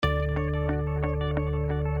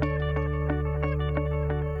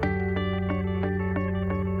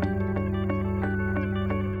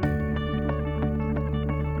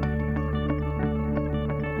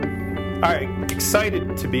All right,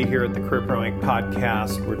 excited to be here at the Career Pro Inc.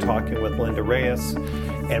 podcast. We're talking with Linda Reyes,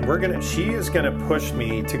 and she is gonna push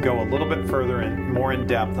me to go a little bit further and more in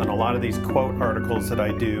depth on a lot of these quote articles that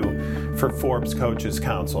I do for Forbes Coaches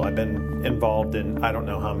Council. I've been involved in, I don't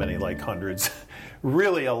know how many, like hundreds,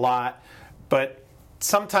 really a lot, but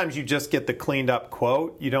sometimes you just get the cleaned up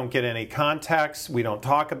quote. You don't get any context. We don't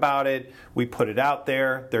talk about it. We put it out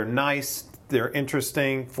there. They're nice. They're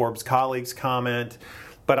interesting. Forbes colleagues comment.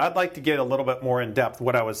 But I'd like to get a little bit more in depth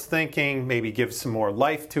what I was thinking, maybe give some more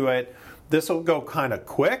life to it. This will go kind of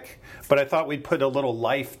quick, but I thought we'd put a little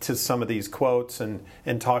life to some of these quotes and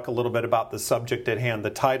talk a little bit about the subject at hand,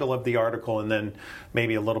 the title of the article, and then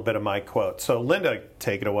maybe a little bit of my quote. So Linda,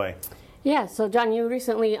 take it away. Yeah, so John, you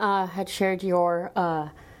recently had shared your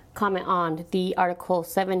comment on the article,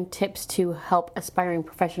 7 Tips to Help Aspiring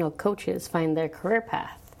Professional Coaches Find Their Career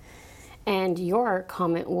Path. And your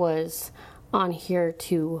comment was on here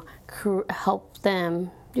to help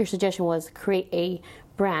them, your suggestion was create a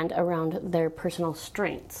brand around their personal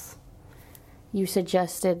strengths. You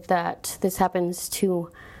suggested that this happens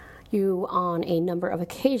to you on a number of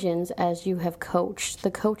occasions as you have coached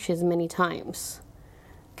the coaches many times.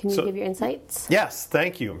 Can you give your insights? Yes,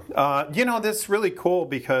 thank you. This is really cool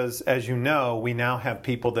because, as you know, we now have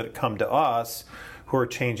people that come to us who are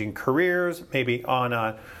changing careers. Maybe on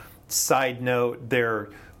a side note, they're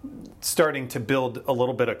starting to build a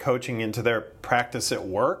little bit of coaching into their practice at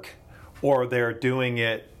work, or they're doing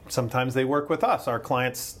it, sometimes they work with us. Our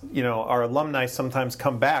clients, our alumni sometimes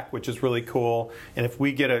come back, which is really cool. And if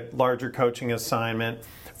we get a larger coaching assignment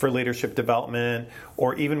for leadership development,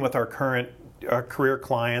 or even with our current career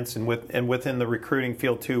clients and within the recruiting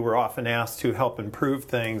field too, we're often asked to help improve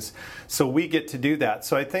things. So we get to do that.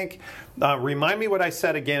 So I think, remind me what I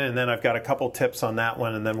said again, and then I've got a couple tips on that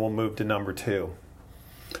one, and then we'll move to number 2.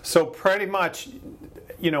 So pretty much,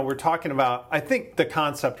 we're talking about, I think the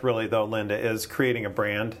concept really though, Linda, is creating a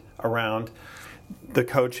brand around the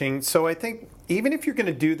coaching. So I think even if you're going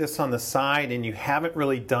to do this on the side and you haven't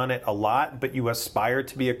really done it a lot, but you aspire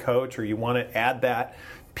to be a coach or you want to add that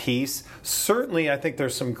piece, certainly I think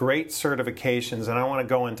there's some great certifications, and I want to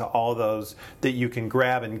go into all those that you can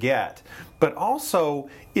grab and get. But also,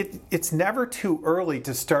 it's never too early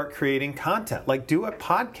to start creating content. Like, do a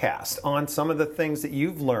podcast on some of the things that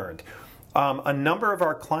you've learned. A number of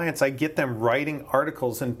our clients, I get them writing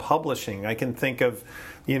articles and publishing. I can think of,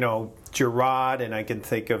 Gerard, and I can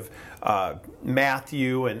think of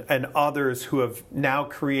Matthew and others who have now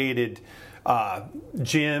created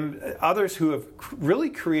Jim, others who have really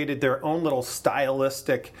created their own little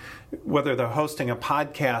stylistic, whether they're hosting a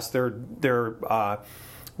podcast, they're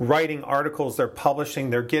writing articles, they're publishing,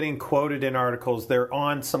 they're getting quoted in articles, they're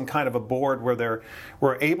on some kind of a board where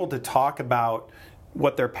we're able to talk about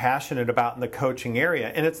what they're passionate about in the coaching area.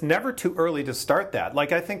 And it's never too early to start that.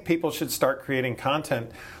 Like, I think people should start creating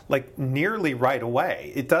content like nearly right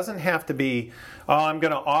away. It doesn't have to be, I'm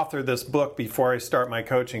going to author this book before I start my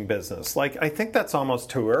coaching business. Like, I think that's almost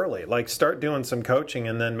too early. Like, start doing some coaching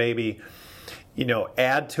and then maybe,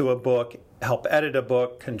 add to a book, help edit a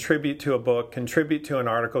book, contribute to a book, contribute to an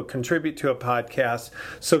article, contribute to a podcast.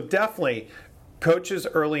 So definitely, coaches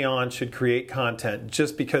early on should create content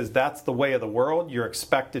just because that's the way of the world. You're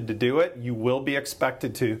expected to do it. You will be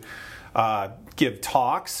expected to give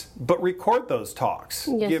talks, but record those talks.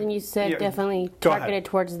 Yes, and you said definitely targeted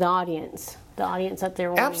towards the audience that they're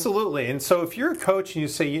wanting. Absolutely. And so if you're a coach and you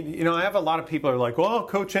say, I have a lot of people who are like, well, I'll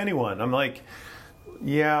coach anyone. I'm like,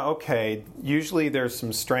 yeah, okay. Usually there's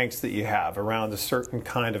some strengths that you have around a certain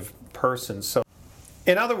kind of person. So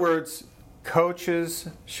in other words, coaches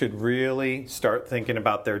should really start thinking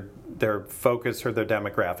about their focus or their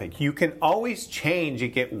demographic. You can always change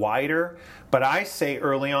and get wider, but I say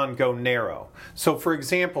early on, go narrow. So for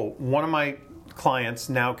example, one of my clients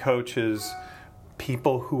now coaches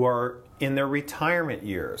people who are in their retirement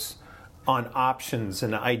years on options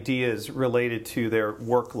and ideas related to their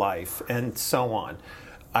work life and so on.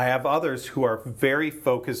 I have others who are very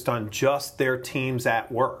focused on just their teams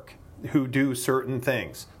at work, who do certain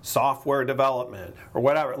things, software development or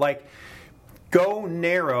whatever. Like, go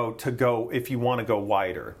narrow to go if you want to go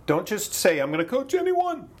wider. Don't just say, I'm going to coach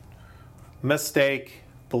anyone. Mistake.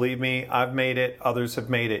 Believe me, I've made it. Others have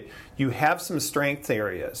made it. You have some strength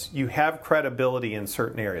areas. You have credibility in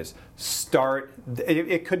certain areas. Start.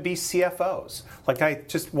 It could be CFOs. Like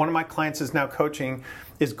one of my clients is now coaching,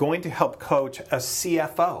 is going to help coach a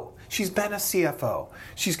CFO. She's been a CFO.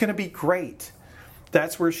 She's going to be great.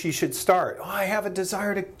 That's where she should start. Oh, I have a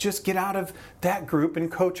desire to just get out of that group and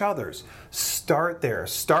coach others. Start there.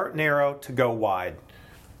 Start narrow to go wide.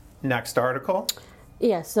 Next article.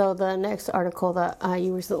 Yeah, so the next article that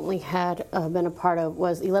you recently had been a part of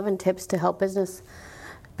was 11 tips to help business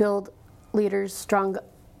build leaders stronger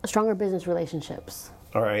business relationships.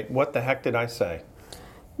 All right, what the heck did I say?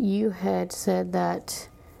 You had said that...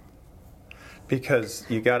 Because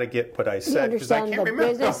you got to get what I said, because I can't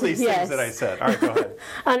remember all these things that I said. All right, go ahead.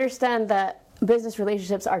 Understand that business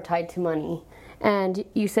relationships are tied to money. And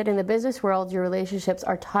you said in the business world, your relationships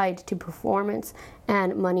are tied to performance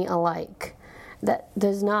and money alike. That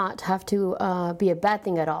does not have to be a bad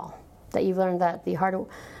thing at all. That you've learned that the hard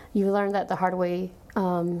way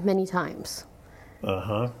many times.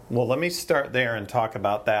 Well, let me start there and talk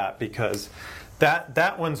about that, because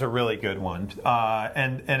that one's a really good one,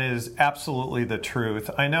 and is absolutely the truth.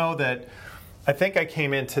 I know that. I think I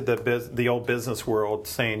came into the old business world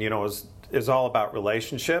saying, is all about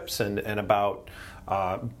relationships and about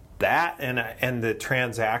that, and the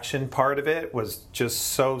transaction part of it was just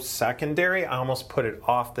so secondary, I almost put it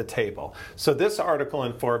off the table. So this article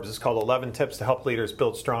in Forbes is called 11 Tips to Help Leaders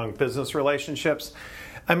Build Strong Business Relationships.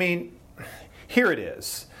 I mean, here it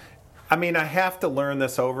is. I mean, I have to learn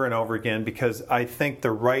this over and over again, because I think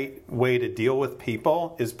the right way to deal with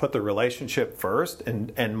people is put the relationship first,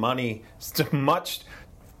 and money much,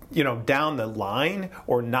 down the line,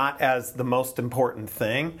 or not as the most important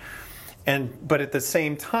thing. But at the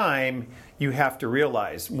same time, you have to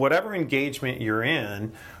realize whatever engagement you're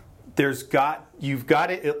in, you've got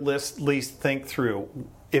to at least think through.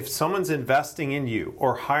 If someone's investing in you,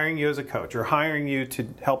 or hiring you as a coach, or hiring you to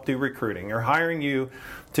help do recruiting, or hiring you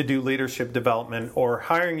to do leadership development, or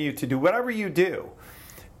hiring you to do whatever you do,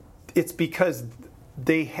 it's because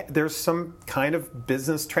there's some kind of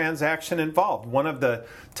business transaction involved. One of the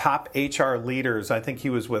top HR leaders, I think he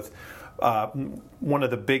was with one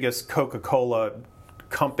of the biggest Coca-Cola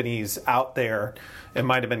companies out there. It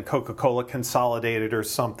might have been Coca-Cola Consolidated or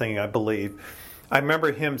something, I believe. I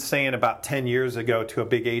remember him saying about 10 years ago to a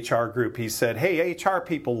big HR group, he said, "Hey, HR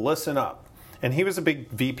people, listen up." And he was a big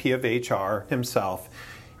VP of HR himself.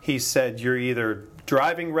 He said, "You're either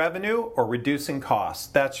driving revenue or reducing costs.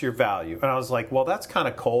 That's your value." And I was like, well, that's kind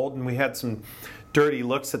of cold. And we had some dirty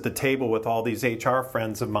looks at the table with all these HR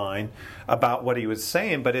friends of mine about what he was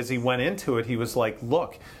saying. But as he went into it, he was like,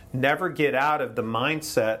 look, never get out of the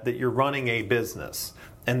mindset that you're running a business,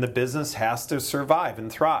 and the business has to survive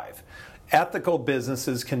and thrive. Ethical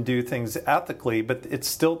businesses can do things ethically, but it's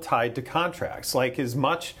still tied to contracts. Like, as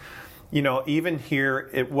much, even here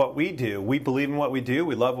at what we do, we believe in what we do,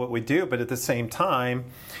 we love what we do, but at the same time,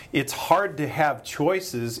 it's hard to have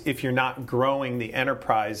choices if you're not growing the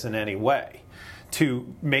enterprise in any way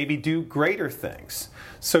to maybe do greater things.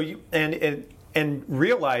 So you and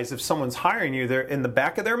realize if someone's hiring you, they're in the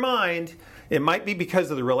back of their mind, it might be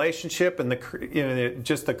because of the relationship and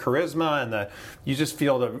just the charisma, and you just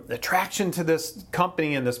feel the attraction to this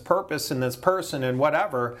company and this purpose and this person and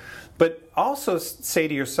whatever. But also say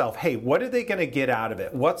to yourself, hey, what are they going to get out of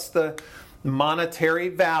it? What's the monetary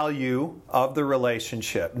value of the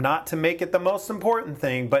relationship? Not to make it the most important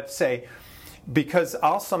thing, but say, because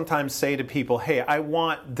I'll sometimes say to people, hey, I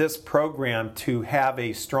want this program to have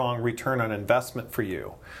a strong return on investment for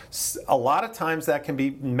you. A lot of times that can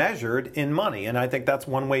be measured in money, and I think that's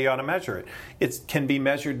one way you ought to measure it. It can be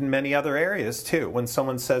measured in many other areas too. When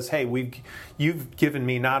someone says, hey, you've given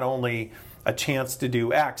me not only a chance to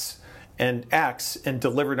do X and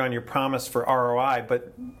delivered on your promise for ROI,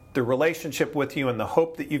 but the relationship with you and the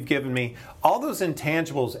hope that you've given me, all those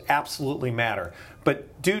intangibles absolutely matter.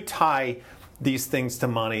 But do tie these things to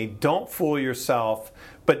money. Don't fool yourself,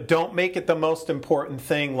 but don't make it the most important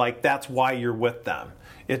thing, like that's why you're with them.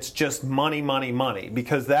 It's just money, money, money,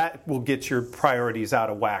 because that will get your priorities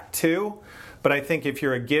out of whack too. But I think if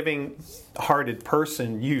you're a giving-hearted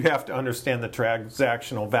person, you have to understand the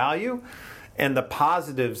transactional value and the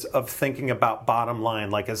positives of thinking about bottom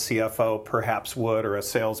line, like a CFO perhaps would, or a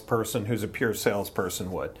salesperson who's a pure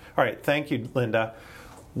salesperson would. All right, thank you, Linda.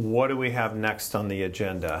 What do we have next on the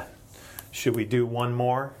agenda? Should we do one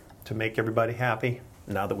more to make everybody happy,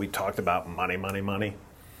 now that we talked about money, money, money?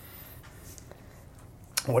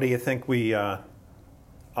 What do you think we ought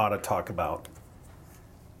to talk about?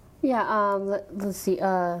 Yeah, let's see.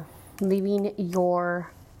 Leaving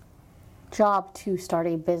your job to start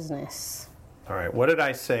a business. All right, what did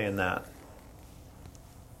I say in that?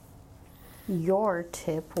 Your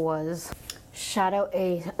tip was shadow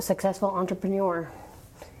a successful entrepreneur.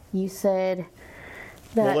 You said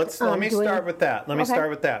that... Well, let me start with that. Let me start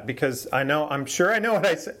with that, because I'm sure I know what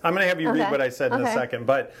I said. I'm going to have you read what I said in a second,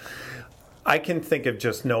 but I can think of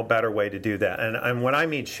just no better way to do that. And when I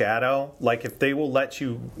mean shadow, like if they will let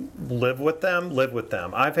you live with them, live with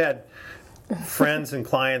them. I've had friends and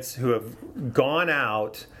clients who have gone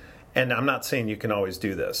out, and I'm not saying you can always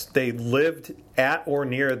do this. They lived at or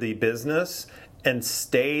near the business and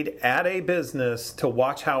stayed at a business to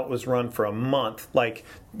watch how it was run for a month. Like,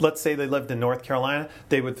 let's say they lived in North Carolina.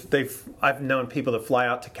 I've known people that fly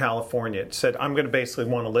out to California and said, I'm going to basically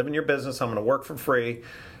want to live in your business. I'm going to work for free.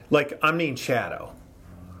 Like, I mean, shadow.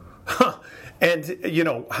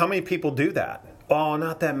 And, how many people do that? Oh,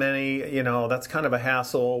 not that many. That's kind of a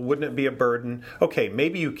hassle. Wouldn't it be a burden? Okay,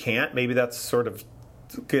 maybe you can't. Maybe that's sort of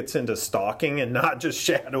gets into stalking and not just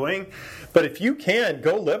shadowing. But if you can,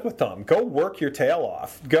 go live with them. Go work your tail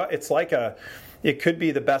off. It's like it could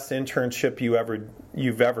be the best internship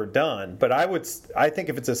you've ever done. But I think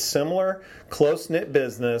if it's a similar close-knit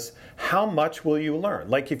business, how much will you learn?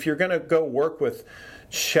 Like if you're going to go work with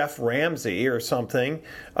Chef Ramsay or something,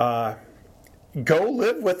 go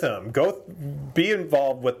live with them. Go be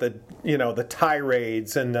involved with the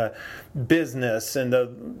tirades and the business and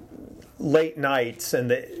the late nights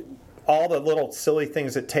and all the little silly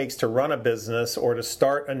things it takes to run a business or to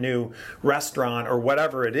start a new restaurant or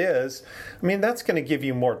whatever it is. I mean, that's going to give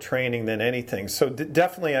you more training than anything. So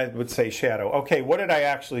definitely I would say shadow. Okay, what did I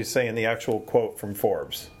actually say in the actual quote from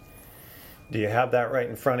Forbes? Do you have that right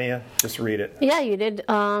in front of you? Just read it. Yeah, you did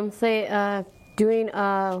say doing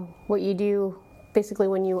what you do basically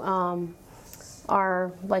when you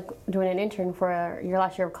are like doing an intern for your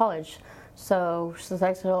last year of college. So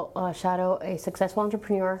shadow a successful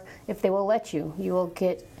entrepreneur. If they will let you, you will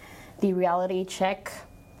get the reality check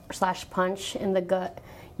 / punch in the gut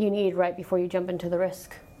you need right before you jump into the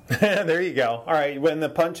risk. There you go. All right, when the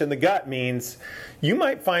punch in the gut means you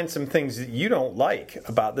might find some things that you don't like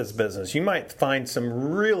about this business. You might find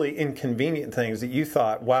some really inconvenient things that you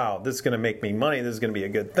thought, wow, this is going to make me money. This is going to be a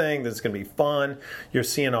good thing. This is going to be fun. You're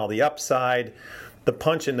seeing all the upside. The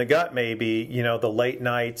punch in the gut may be, the late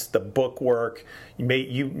nights, the book work. You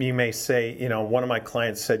may say, one of my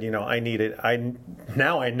clients said, now I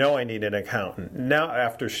know I need an accountant. Now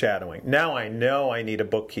after shadowing, now I know I need a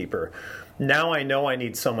bookkeeper. Now I know I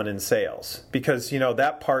need someone in sales because,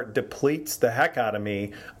 that part depletes the heck out of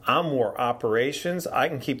me. I'm more operations. I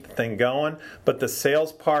can keep the thing going, but the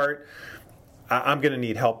sales part, I'm going to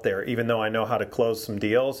need help there, even though I know how to close some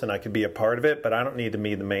deals and I could be a part of it, but I don't need to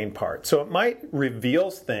be the main part. So it might reveal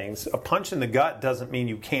things. A punch in the gut doesn't mean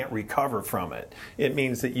you can't recover from it. It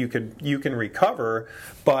means that you can recover,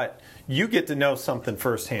 but you get to know something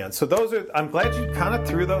firsthand. So I'm glad you kind of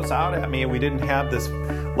threw those out at me and we didn't have this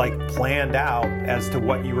like planned out as to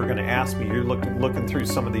what you were going to ask me. You're looking through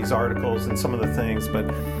some of these articles and some of the things, but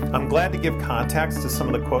I'm glad to give context to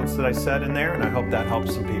some of the quotes that I said in there, and I hope that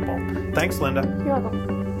helps some people. Thanks, Linda. You're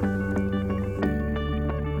welcome.